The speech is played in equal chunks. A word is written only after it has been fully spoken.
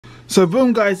So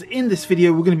boom guys, in this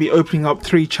video we're going to be opening up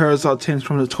 3 Charizard tins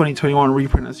from the 2021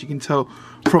 reprint, as you can tell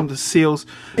from the seals.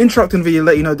 Interrupting video,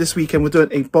 let you know this weekend we're doing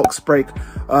a box break,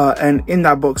 and in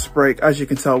that box break, as you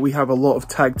can tell, we have a lot of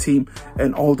tag team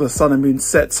and older Sun and Moon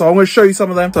sets. So I'm going to show you some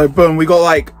of them. So boom, we got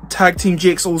like tag team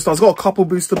GX All Stars, got a couple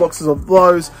booster boxes of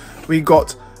those. We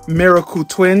got Miracle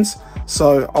Twins,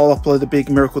 so I'll upload the big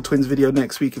Miracle Twins video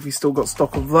next week if we still got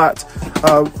stock of that.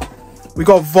 We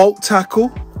got Volt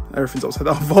Tackle. Everything's upside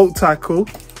down. Volt Tackle.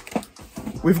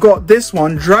 We've got this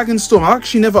one, Dragon Storm. I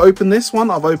actually never opened this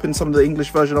one. I've opened some of the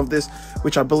English version of this,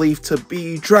 which I believe to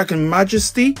be Dragon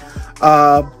Majesty.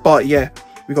 But yeah,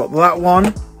 we got that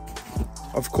one.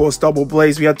 Of course, Double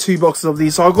Blaze. We had 2 boxes of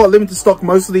these. So I've got limited stock.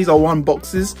 Most of these are 1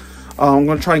 boxes. I'm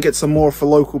going to try and get some more for a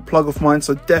local plug of mine,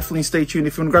 so definitely stay tuned.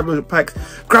 If you want to grab a pack,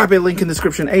 grab it, link in the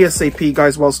description ASAP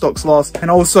guys, while stocks last. And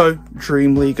also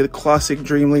Dream League, a classic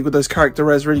Dream League with those character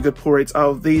rares, really good pull rates out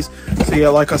of these. So yeah,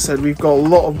 like I said, we've got a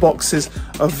lot of boxes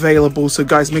available, so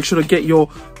guys, make sure to get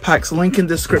your packs, link in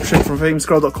the description from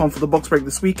famescroll.com for the box break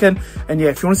this weekend. And yeah,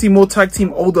 if you want to see more tag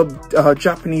team older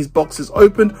Japanese boxes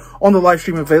opened on the live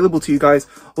stream available to you guys,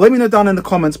 let me know down in the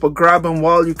comments, but grab them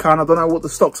while you can. I don't know what the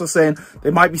stocks are saying.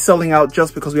 They might be selling out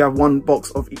just because we have 1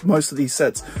 box of most of these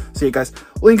sets. So yeah guys,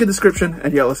 link in the description,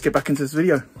 and yeah, let's get back into this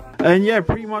video. And yeah,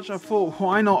 pretty much I thought,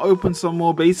 why not open some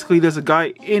more? Basically, there's a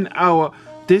guy in our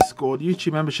Discord,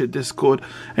 YouTube membership Discord,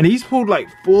 and he's pulled like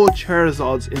 4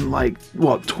 Charizards in like,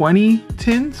 what, 20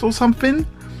 tins or something?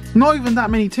 Not even that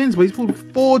many tins, but he's pulled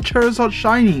 4 Charizard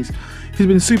shinies. He's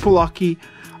been super lucky.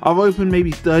 I've opened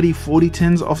maybe 30-40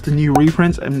 tins of the new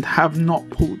reprints and have not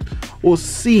pulled or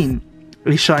seen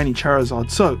a shiny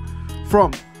Charizard. So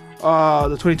from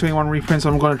the 2021 reprints,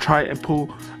 I'm going to try and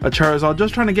pull a Charizard,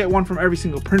 just trying to get one from every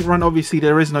single print run. Obviously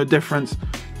there is no difference.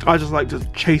 I just like to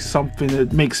chase something.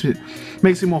 That makes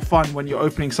it more fun when you're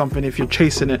opening something if you're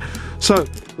chasing it. So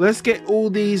let's get all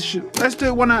these, let's do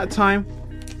it one at a time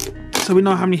so we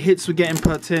know how many hits we're getting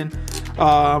per tin.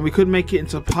 We could make it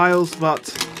into piles,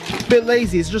 but a bit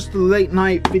lazy. It's just a late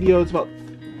night video. It's about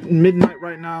midnight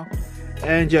right now.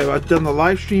 And yeah, I've done the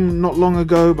live stream not long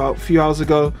ago, about a few hours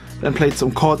ago, then played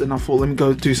some COD, and I thought let me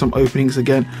go do some openings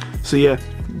again. So yeah,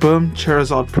 boom,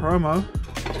 Charizard promo.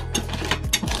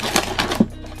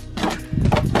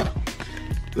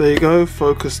 There you go,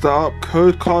 focus that up.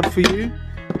 Code card for you.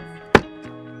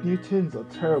 New tins are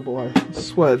terrible, I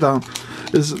swear it down.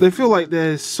 They feel like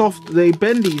they're soft, they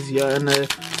bend easier, and they're,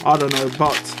 I don't know,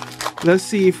 but let's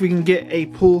see if we can get a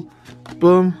pull.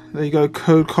 Boom, there you go,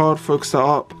 code card, focus that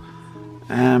up.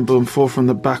 And boom, 4 from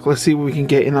the back. Let's see what we can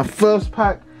get in our first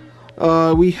pack.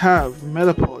 We have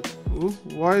Metapod. Ooh,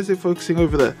 why is it focusing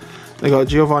over there? They got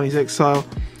Giovanni's Exile,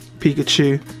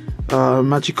 Pikachu,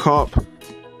 Magikarp.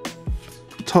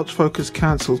 Touch focus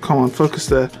cancelled. Come on, focus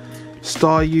there.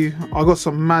 Staryu. I got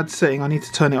some mad setting. I need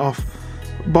to turn it off.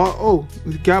 But oh,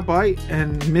 Gabite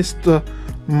and Mr.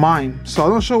 Mime. So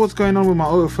I'm not sure what's going on with my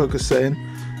autofocus setting.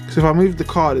 Because if I move the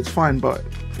card, it's fine, but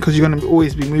because you're going to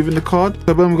always be moving the card.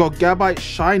 So boom, we got Gabite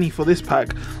shiny for this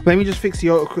pack. Let me just fix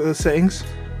the auto settings.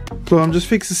 So I'm just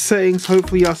fixing the settings.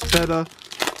 Hopefully that's better.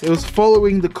 It was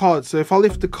following the card, so if I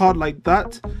lift the card like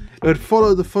that, it would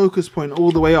follow the focus point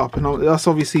all the way up, and that's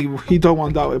obviously, you don't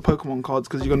want that with Pokemon cards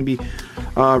because you're going to be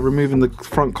removing the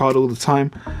front card all the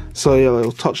time. So yeah,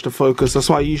 it'll touch the focus. That's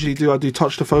what I usually do. I do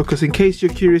touch the focus. In case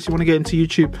you're curious, you want to get into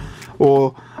YouTube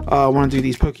or want to do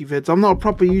these Poke vids. I'm not a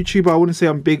proper YouTuber. I wouldn't say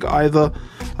I'm big either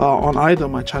on either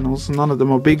of my channels. None of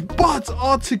them are big, but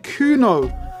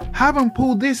Articuno, haven't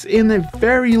pulled this in a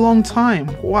very long time.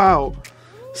 Wow.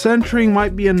 Centering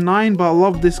might be a 9, but I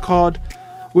love this card.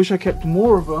 Wish I kept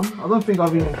more of them. I don't think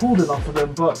I've even pulled enough of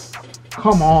them, but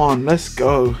come on, let's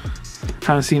go.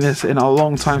 Haven't seen this in a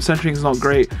long time. Centering's not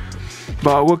great,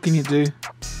 but what can you do?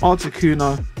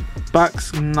 Articuno,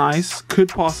 back's nice, could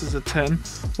pass as a 10.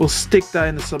 We'll stick that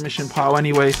in the submission pile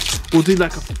anyway. We'll do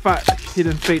like a fat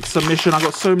Hidden Fate submission. I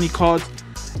got so many cards.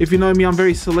 If you know me, I'm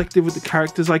very selective with the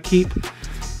characters I keep.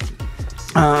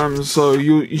 So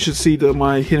you should see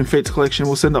my Hidden Fates collection.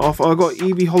 We'll send it off. I got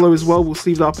Eevee Hollow as well. We'll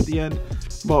leave that up at the end,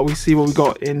 but we see what we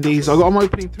got in these. I'm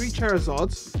opening 3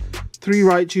 Charizards, 3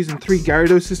 Raichus, and 3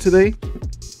 Gyarados today.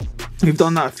 We've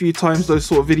done that a few times, those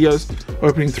sort of videos,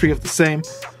 opening 3 of the same,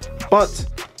 but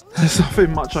there's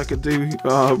nothing much I could do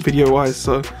video wise,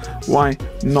 so why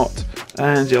not?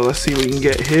 And yeah, let's see what we can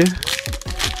get here.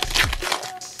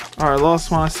 Alright,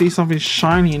 last one. I see something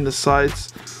shiny in the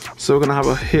sides, so we're gonna have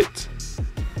a hit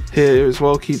here as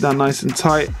well. Keep that nice and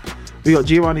tight. We got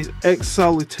Giovanni's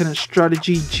Exile, Lieutenant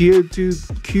Strategy, Geodude,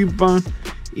 Cubone,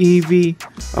 Eevee,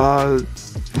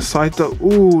 Saito.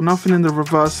 Ooh, nothing in the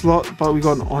reverse slot, but we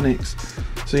got an Onyx.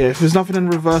 So yeah, if there's nothing in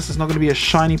reverse, it's not going to be a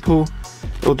shiny pull.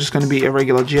 It's just going to be a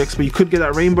regular GX. But you could get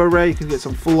that rainbow rare. You can get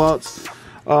some full arts.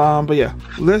 But yeah,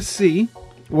 let's see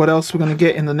what else we're going to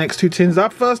get in the next 2 tins.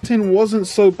 That first tin wasn't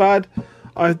so bad.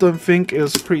 I don't think it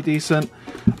was pretty decent.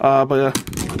 But yeah,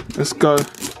 let's go.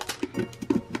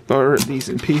 Gotta rip these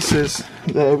in pieces.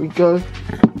 There we go.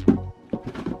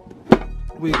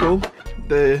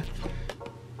 There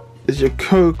is your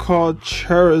code card.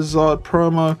 Charizard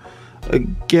promo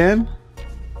again.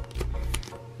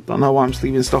 Don't know why I'm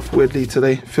sleeving stuff weirdly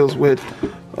today. Feels weird.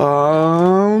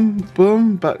 Boom,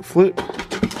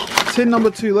 backflip. Tin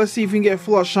number 2. Let's see if we can get a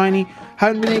full art shiny.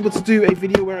 Haven't been able to do a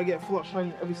video where I get full art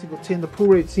shiny every single tin. The pull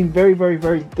rate seemed very, very,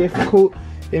 very difficult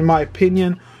in my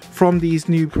opinion from these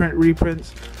new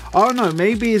reprints. I don't know,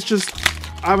 maybe it's just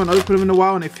I haven't opened them in a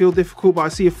while and they feel difficult, but I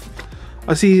see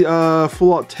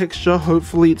full art texture.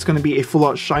 Hopefully it's going to be a full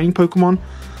art shiny Pokemon.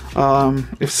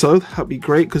 If so, that'd be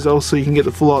great, because also you can get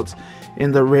the full arts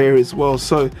in the rare as well.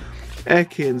 So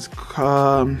Ekans,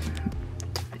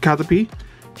 Caterpie,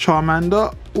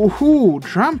 Charmander, ooh,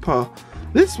 Drampa.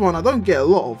 This one I don't get a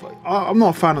lot of. I'm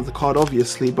not a fan of the card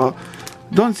obviously, but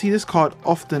don't see this card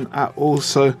often at all.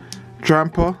 So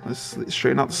Drampa, let's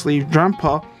straighten out the sleeve.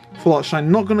 Drampa, full art shiny.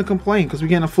 Not gonna complain because we're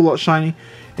getting a full art shiny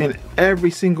in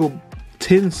every single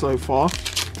tin so far.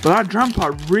 But that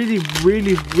Drampa,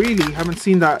 really haven't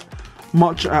seen that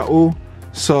much at all.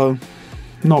 So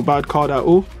not bad card at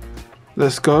all.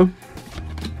 Let's go.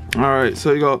 Alright,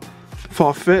 so you got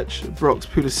Farfetch, Brock's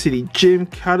Poodle City Gym,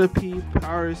 Caterpie,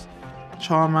 Paris,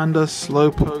 Charmander,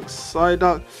 Slowpoke,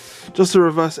 Psyduck, just a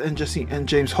reverse, and Jesse and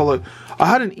James Holo. I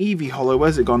had an Eevee Holo.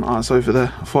 Where's it gone? Oh, it's over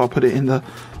there. I thought I put it in the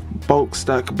bulk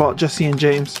stack. But Jesse and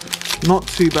James, not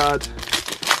too bad.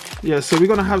 Yeah, so we're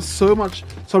gonna have so much.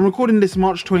 So I'm recording this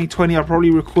March 2020. I probably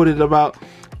recorded about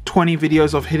 20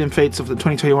 videos of Hidden Fates of the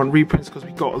 2021 reprints because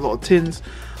we got a lot of tins.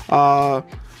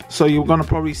 So you're gonna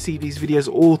probably see these videos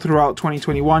all throughout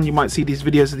 2021. You might see these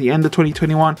videos at the end of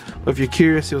 2021. But if you're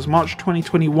curious, it was March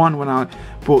 2021 when I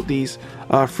bought these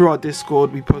through our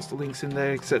Discord. We post the links in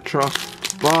there, etc.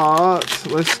 But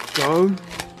let's go.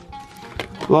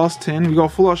 Last tin. We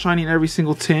got full art shiny in every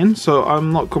single tin, so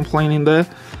I'm not complaining there.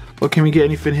 But can we get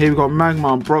anything here? We got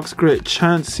Magmar, Brock's Grit,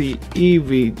 Chansey,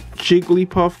 Eevee,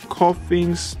 Jigglypuff, Coughing,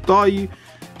 Staryu,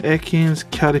 Ekans,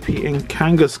 Caterpie, and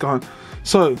Kangaskhan.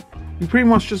 So you pretty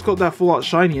much just got that full art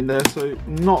shiny in there, so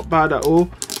not bad at all.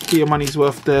 Get your money's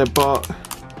worth there. But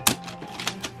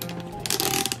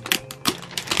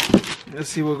let's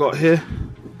see what we got here.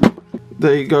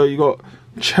 There you go. You got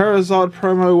Charizard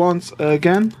promo once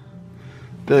again.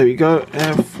 There we go,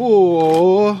 and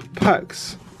 4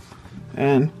 packs.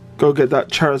 And go get that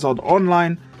Charizard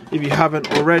online if you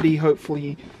haven't already.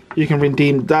 Hopefully you can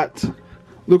redeem that.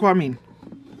 Look what I mean.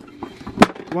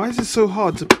 Why is it so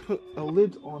hard to put a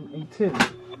lid on a tin?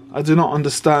 I do not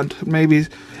understand. Maybe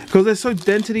because they're so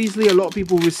dented easily. A lot of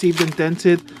people receive them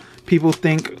dented. People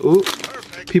think, ooh,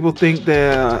 people think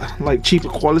they're like cheaper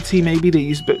quality. Maybe they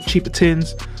use a bit cheaper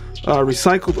tins.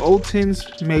 Recycled old tins,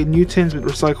 made new tins with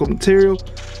recycled material.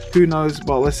 Who knows?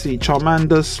 But let's see.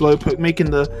 Charmander, Slowpoke, making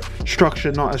the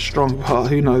structure not as strong, but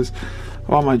who knows?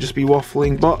 I might just be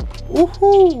waffling. But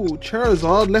woohoo!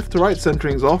 Charizard, left to right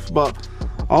centering's off, but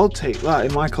I'll take that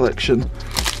in my collection.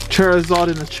 Charizard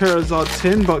in a Charizard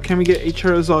tin, but can we get a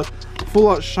Charizard full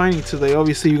art shiny today?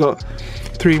 Obviously, we got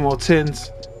 3 more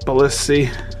tins, but let's see.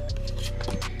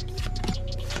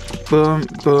 Boom,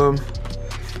 boom.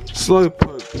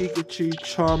 Slowpoke, Pikachu,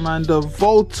 Charmander,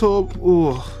 Voltorb.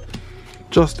 Ooh,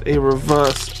 just a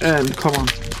reverse. And come on,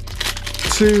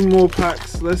 2 more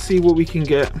packs. Let's see what we can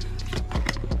get.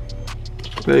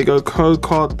 There you go, code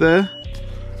card there.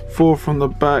 4 from the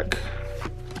back.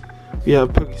 We have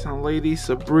Pokemon Lady,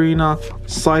 Sabrina,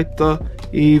 Scyther,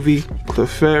 Eevee,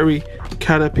 Clefairy,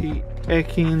 Caterpie,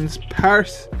 Ekans,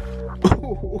 Paris.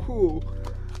 Ooh,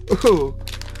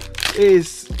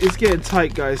 it's getting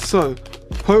tight, guys. So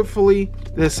hopefully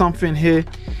there's something here.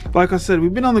 Like I said,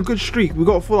 we've been on a good streak. We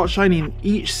got a full art shiny in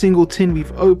each single tin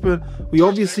we've opened. We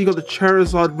obviously got the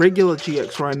Charizard regular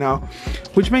GX right now,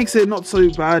 which makes it not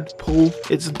so bad pull.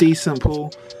 It's a decent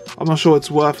pull. I'm not sure it's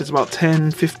worth. It's about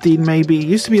 10, 15 maybe. It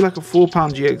used to be like a £4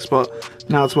 GX, but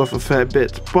now it's worth a fair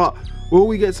bit. But will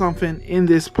we get something in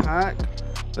this pack?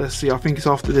 Let's see. I think it's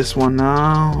after this one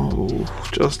now.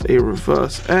 Just a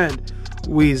reverse and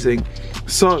wheezing.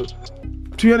 So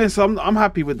to be honest, I'm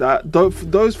happy with that.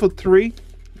 Those for 3,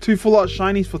 2 full art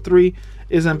shinies for 3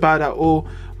 isn't bad at all.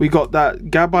 We got that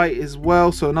Gabite as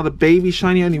well, so another baby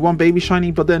shiny, only 1 baby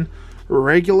shiny, but then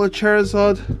regular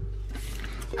Charizard.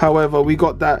 However, we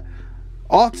got that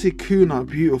Articuno,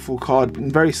 beautiful card,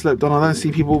 very slept on. I don't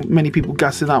see many people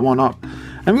gassing that one up.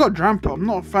 And we got Drampa. I'm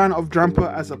not a fan of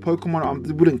Drampa as a Pokemon. I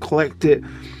wouldn't collect it,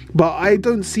 but I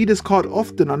don't see this card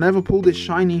often. I never pull this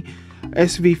shiny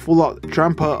SV full art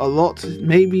Drampa a lot,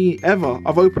 maybe ever.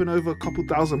 I've opened over a couple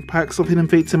thousand packs of Hidden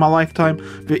Fates in my lifetime,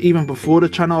 but even before the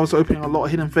channel I was opening a lot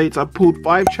of Hidden Fates. I pulled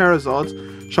 5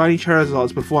 Charizards, shiny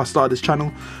Charizards, before I started this channel,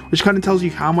 which kind of tells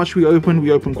you how much we opened.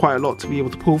 We opened quite a lot to be able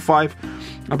to pull 5.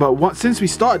 But since we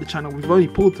started the channel, we've only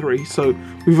pulled 3, so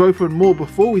we've opened more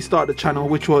before we started the channel,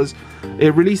 which was,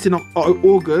 it released in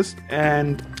August,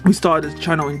 and we started the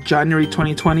channel in January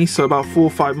 2020, so about 4 or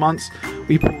 5 months.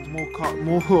 We pulled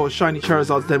more shiny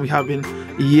Charizards than we have in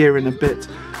a year and a bit.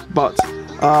 But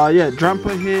yeah,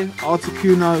 Drampa here,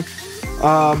 Articuno,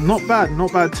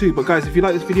 not bad too. But guys, if you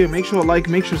like this video, make sure to like,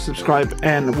 make sure to subscribe,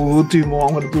 and we'll do more.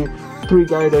 I'm going to do 3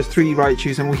 Gyarados, 3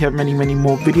 Raichus, and we have many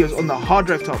more videos on the hard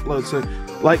drive to upload. So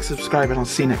like, subscribe, and I'll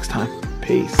see you next time.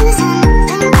 Peace.